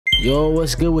Yo,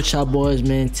 what's good with y'all boys,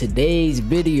 man? Today's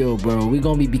video, bro, we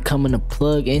gonna be becoming a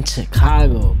plug in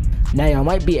Chicago. Now y'all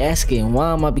might be asking,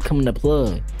 why am I becoming a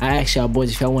plug? I asked y'all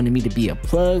boys if y'all wanted me to be a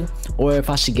plug or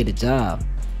if I should get a job.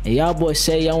 And y'all boys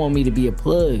say y'all want me to be a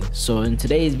plug. So in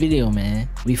today's video, man,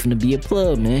 we finna be a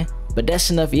plug, man. But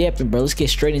that's enough yapping, bro. Let's get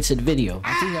straight into the video.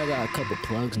 I think I got a couple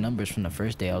plugs numbers from the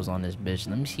first day I was on this bitch.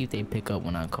 Let me see if they pick up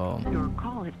when I call. Your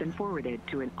call has been forwarded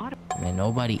to an auto. Man,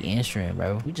 nobody answering,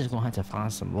 bro. We just gonna have to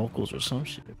find some locals or some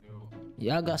shit.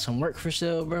 Y'all got some work for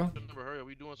sale, bro? Hurry,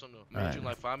 we doing something. Right. You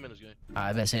like 5 minutes, gang.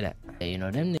 I better say that. Hey, you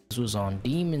know, them niggas was on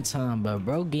demon time, but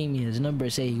bro gave me his number,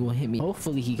 say he will hit me.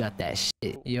 Hopefully he got that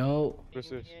shit. Yo, What's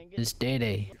this? it's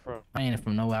Day. I ain't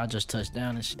from nowhere. I just touched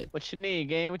down and shit. What you need,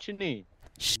 gang? What you need?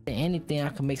 Shit, anything I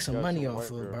can make some money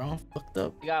off of, bro. I'm fucked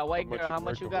up. You got a white girl. How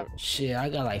much you got? Shit, I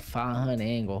got like 500.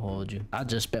 Ain't gonna hold you. I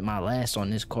just spent my last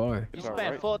on this car. You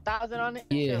spent 4,000 on it?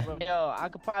 Yeah. Yo, I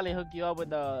could probably hook you up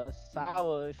with the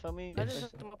sour. You feel me? I just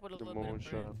hooked him up with a little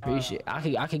bit. Appreciate.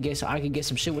 I could get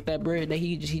some shit with that bread that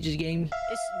he just gave me.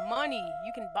 It's money.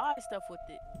 You can buy stuff with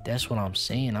it. That's what I'm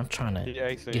saying. I'm trying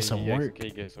to get some work. Can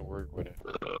get some work with it?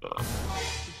 What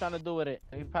you trying to do with it?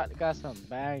 He probably got some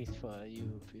bags for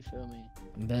you. If you feel me?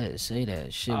 Bet say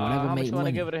that shit. Whatever how much make you wanna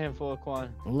money. give it to him for,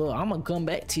 Quan? Look, I'm gonna come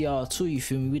back to y'all too. You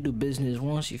feel me? We do business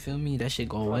once. You feel me? That shit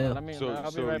go well.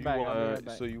 I'll be right back.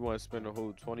 So you want to spend the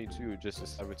whole 22 or just the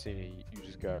 17 you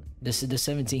just got? This is the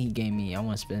 17 he gave me. I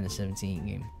want to spend the 17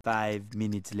 he gave me. 5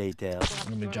 minutes later.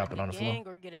 Let me drop it on the floor.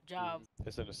 Or get a job.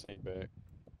 It's in the same bag.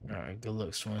 All right, good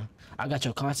looks, Swin. I got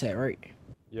your contact right.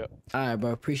 Yep. All right,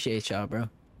 bro. Appreciate y'all, bro.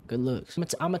 Good looks.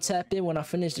 I'ma tap in when I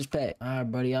finish this pack. All right,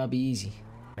 buddy. I'll be easy.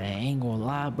 Man, I ain't gonna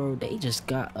lie, bro. They just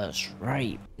got us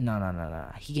right.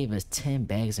 No. He gave us 10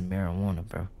 bags of marijuana,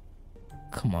 bro.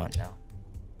 Come on now.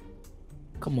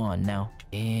 Come on now.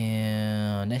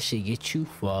 Damn, that shit get you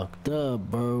fucked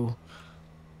up, bro.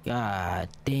 God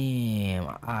damn.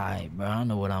 Alright, bro. I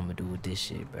know what I'm gonna do with this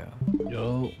shit, bro.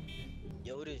 Yo,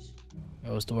 this.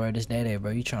 Yo, what's the word? This day,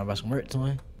 bro. You trying to buy some work,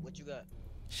 twin? What you got?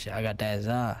 Shit, I got that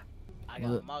Za. I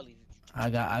got Molly. I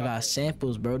got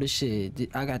samples, bro. This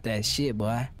shit, I got that shit,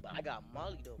 boy. But I got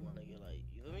Molly though, my nigga. Like,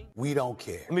 you feel me? We don't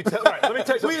care. Let me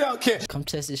tell you. We don't care. Come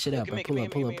test this shit out, bro.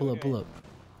 Pull up.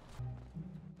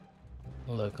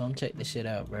 Look, come check this shit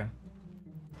out, bro.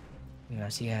 You know,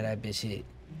 see how that bitch hit.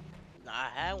 Nah, I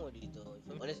had one of these though. You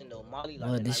feel me? Listen though, Molly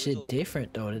like. Look, this shit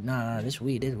different though. Nah, this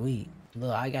weed.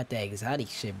 Look, I got that exotic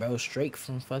shit, bro. Straight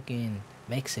from fucking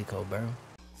Mexico, bro.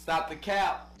 Stop the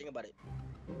cap. Think about it.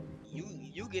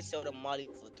 You get sold a Molly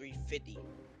for $350.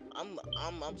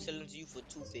 I'm selling to you for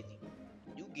 $250.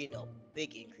 You get a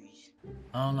big increase.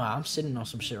 I don't know. I'm sitting on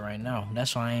some shit right now.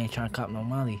 That's why I ain't trying to cop no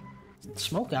Molly.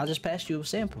 Smoke it. I'll just pass you a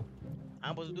sample.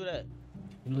 I'm supposed to do that.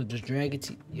 Look, just drag it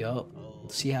to yup. Oh.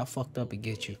 See how fucked up it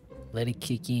gets you. Let it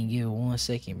kick in. Give it 1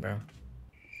 second, bro.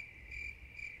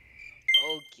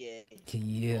 Okay.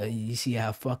 Yeah, you see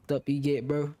how fucked up you get,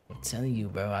 bro? I'm telling you,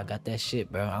 bro. I got that shit,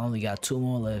 bro. I only got 2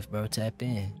 more left, bro. Tap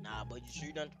in. Nah, but you sure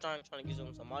you done trying to get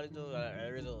some Molly though?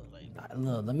 Like.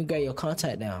 Look, let me grab your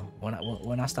contact down.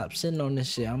 When I stop sitting on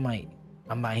this shit, I might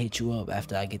hit you up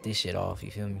after I get this shit off.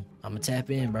 You feel me? I'ma tap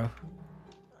in, bro.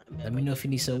 Let me know if you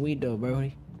need some weed though, bro.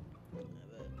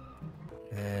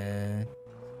 And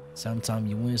sometimes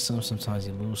you win some, sometimes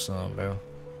you lose some, bro.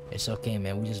 It's okay,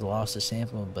 man. We just lost the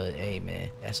sample, but hey, man,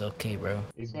 that's okay, bro.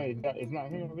 It's not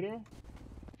him over there?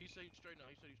 He said you straight now.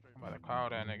 I'm about to call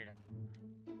that nigga.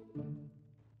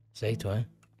 Say, twin.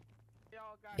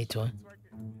 Hey, twin.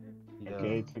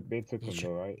 Okay, they took him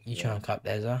though, right? You trying to cop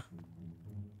that, Za?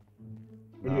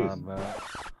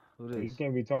 You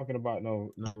can't be talking about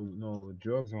no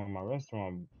drugs on my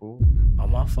restaurant, fool. Oh,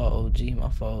 my fault, OG.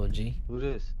 Who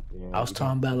this? Yeah, I was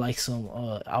talking about like some,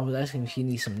 I was asking if he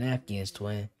needs some napkins,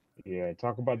 twin. Yeah,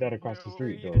 talk about that across the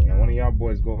street though. And one of y'all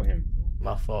boys go him.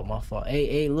 My fault.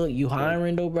 Hey, look, you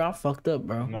hiring though, bro? I'm fucked up,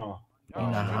 bro. No. You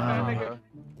not hiring.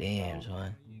 Damn,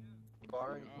 twin.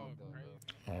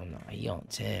 Oh no, he on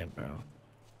 10, bro.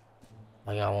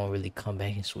 Like I won't really come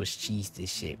back and switch cheese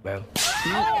this shit, bro.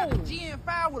 I got the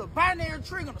GN5 with a binary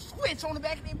trigger and a switch on the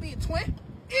back of that big twin.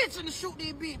 Itching to shoot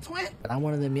that big twin. But I'm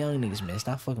one of them young niggas, man.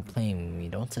 Stop fucking playing with me.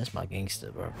 Don't touch my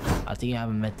gangster, bro. I think I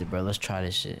haven't met it, bro. Let's try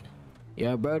this shit.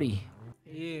 Yo, Brody.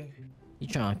 Yeah. You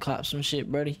trying to cop some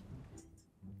shit, Brody?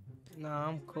 Nah,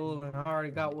 I'm cool and I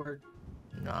already got work.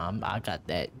 Nah, I got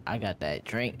that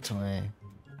drink, twin.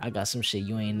 I got some shit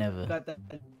you ain't never. You got that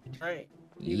drink.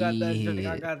 You got that drink.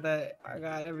 I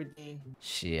got everything.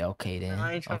 Shit, okay then.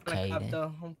 I ain't trying okay to cop then.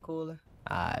 though. I'm cooler.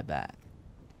 Alright, bet.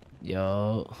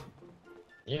 Yo.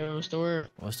 Yeah, what's the word?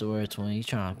 What's the word, twin? You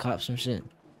trying to cop some shit?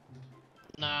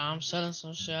 Nah, I'm selling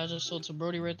some shit. I just sold to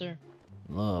Brody right there.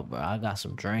 Look, bro, I got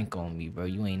some drink on me, bro.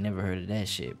 You ain't never heard of that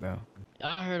shit, bro.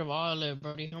 I heard of all that,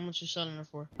 Brody. How much you selling it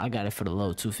for? I got it for the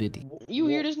low, 250. You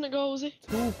hear this nigga, Jose?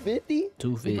 250?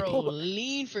 250. Bro,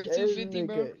 lean for 250,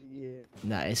 bro. Yeah.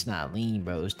 Nah, it's not lean,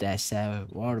 bro. It's that sour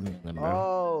watermelon, bro.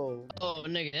 Oh. Oh,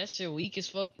 nigga, that shit weak as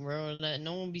fuck, bro. Like,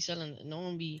 no one be selling. No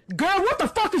one be. Girl, what the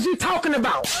fuck is you talking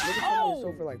about? Oh.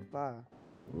 Sold for like 5.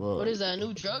 Look, What is that, a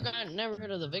new drug? I never heard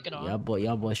of the Vicodin.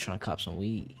 y'all boys trying to cop some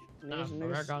weed. Nah,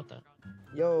 bro, I got that.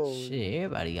 Yo. Shit,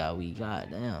 everybody got weed.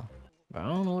 Goddamn. Bro, I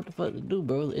don't know what the fuck to do,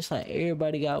 bro. It's like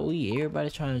everybody got weed. Everybody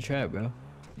trying to trap, bro.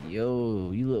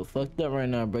 Yo, you look fucked up right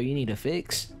now, bro. You need a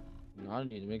fix? No, I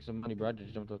need to make some money, bro. I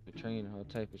just jumped off the train and all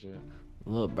type of shit.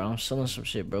 Look, bro, I'm selling some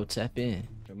shit, bro. Tap in.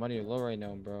 The money is low right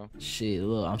now, bro. Shit,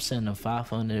 look, I'm selling them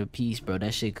 500 a piece, bro.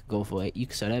 That shit could go for you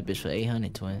could sell that bitch for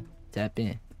 800, twin. Tap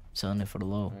in. Selling it for the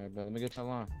low. Alright, but let me get your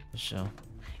line. For sure.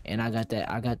 And I got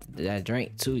that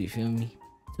drink too, you feel me?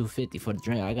 250 for the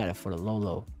drink. I got it for the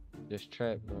low. This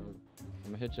trap, bro.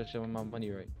 I'm gonna hit your shit with my money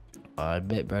right. I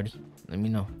bet, brody. Let me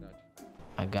know.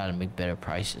 I gotta make better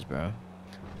prices, bro.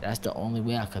 That's the only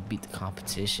way I could beat the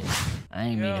competition. I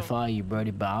ain't mean to follow you,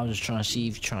 brody, but I was just trying to see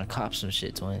if you're trying to cop some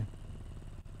shit, twin.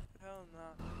 Hell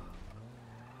no.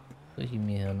 What you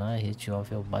mean, hell no? I hit you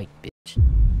off your bike, bitch.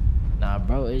 Nah,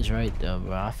 bro, it's right though,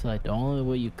 bro. I feel like the only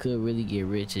way you could really get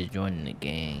rich is joining the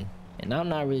gang. And I'm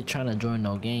not really trying to join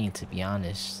no gang, to be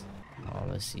honest. Oh,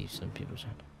 let's see if some people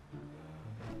trying to...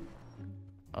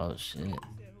 Oh, shit.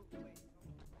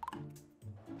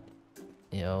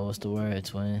 Yo, what's the word,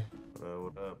 twin?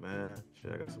 What up, man?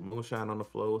 Shit, I got some moonshine on the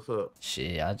floor. What's up?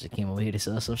 Shit, I just came over here to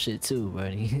sell some shit too,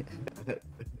 buddy.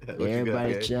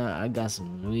 Everybody trying. I got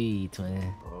some weed,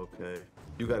 twin. Okay.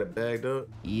 You got it bagged up?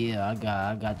 Yeah, I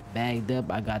got the bagged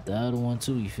up. I got the other one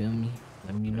too, you feel me?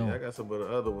 Let me know. Yeah, I got some of the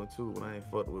other one too, but I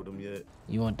ain't fucked with them yet.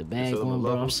 You want the bag one,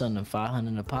 bro? I'm selling them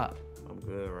 500 a pop. I'm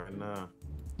good right now.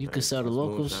 You can sell the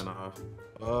locals?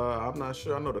 I'm not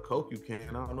sure. I know the coke you can.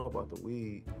 I don't know about the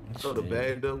weed. I know the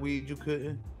bagged up weed you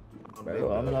couldn't.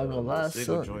 Bro, I'm not gonna lie,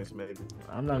 son.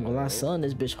 I'm not gonna lie, son.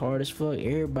 This bitch hard as fuck.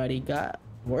 Everybody got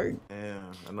work.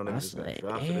 Damn, I know that like,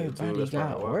 everybody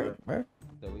got work, bro.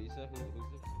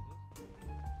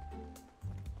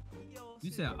 You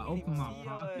said I open my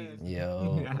pocket.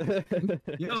 Yo.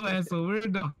 Yo, that's so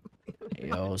weird though.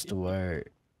 Yo, what's the word?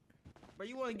 Bro,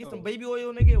 you wanna get some baby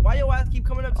oil, nigga? Why your ass keep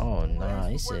coming up to Oh, nah,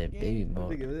 he said baby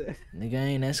boy. Nigga, I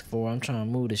ain't asking for it. I'm trying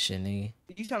to move this shit, nigga.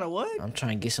 You trying to what? I'm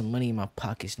trying to get some money in my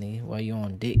pockets, nigga. While you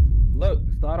on dick. Look,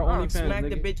 start on OnlyFans, smack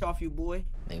nigga. the bitch off you, boy.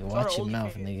 Nigga, watch your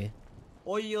mouth, nigga.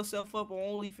 Oil yourself up on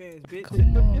OnlyFans, bitch.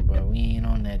 Come on, bro. We ain't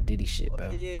on that Diddy shit,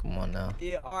 bro. Yeah. Come on now.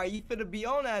 Yeah, alright, you finna be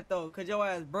on that though, cause your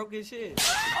ass broke as shit.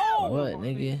 What,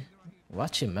 nigga?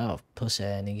 Watch your mouth, pussy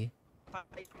ass nigga.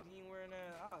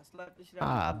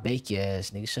 Ah, bake your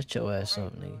ass, nigga. Shut your ass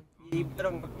up, nigga. You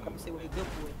better come say what you good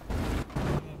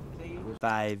for.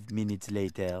 5 minutes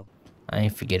later. I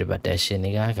ain't forget about that shit,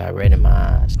 nigga. I got red in my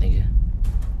eyes, nigga.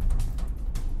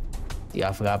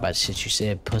 Y'all forgot about the shit you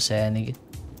said, pussy ass nigga.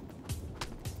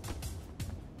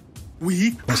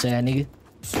 Pussy ass nigga.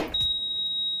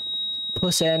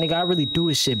 Pussy ass nigga. I really do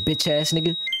this shit, bitch ass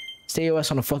nigga. Stay your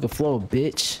ass on the fucking floor,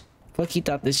 bitch. Fuck you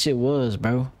thought this shit was,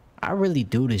 bro. I really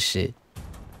do this shit.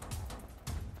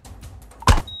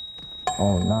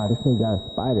 Oh nah, this nigga got a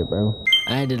spider, bro.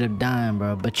 I ended up dying,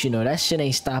 bro. But you know, that shit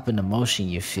ain't stopping the motion,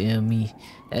 you feel me?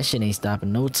 That shit ain't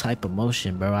stopping no type of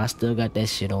motion, bro. I still got that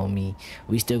shit on me.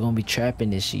 We still gonna be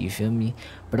trapping this shit, you feel me?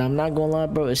 But I'm not gonna lie,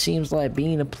 bro. It seems like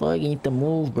being a plug ain't the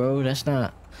move, bro. That's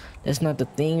not the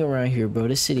thing around here, bro.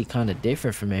 This city kind of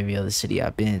different from every other city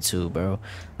I've been to, bro.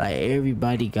 Like,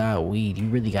 everybody got weed. You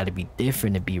really got to be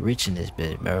different to be rich in this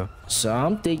bitch, bro. So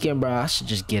I'm thinking, bro, I should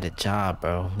just get a job,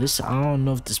 bro. I don't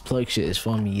know if this plug shit is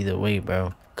for me either way,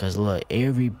 bro. Cause look,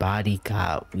 everybody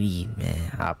got weed,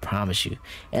 man. I promise you.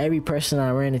 Every person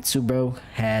I ran into, bro,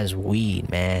 has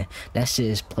weed, man. That shit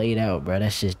is played out, bro.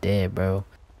 That shit's dead, bro.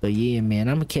 But yeah, man,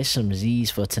 I'm gonna catch some Z's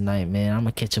for tonight, man. I'm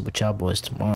gonna catch up with y'all boys tomorrow.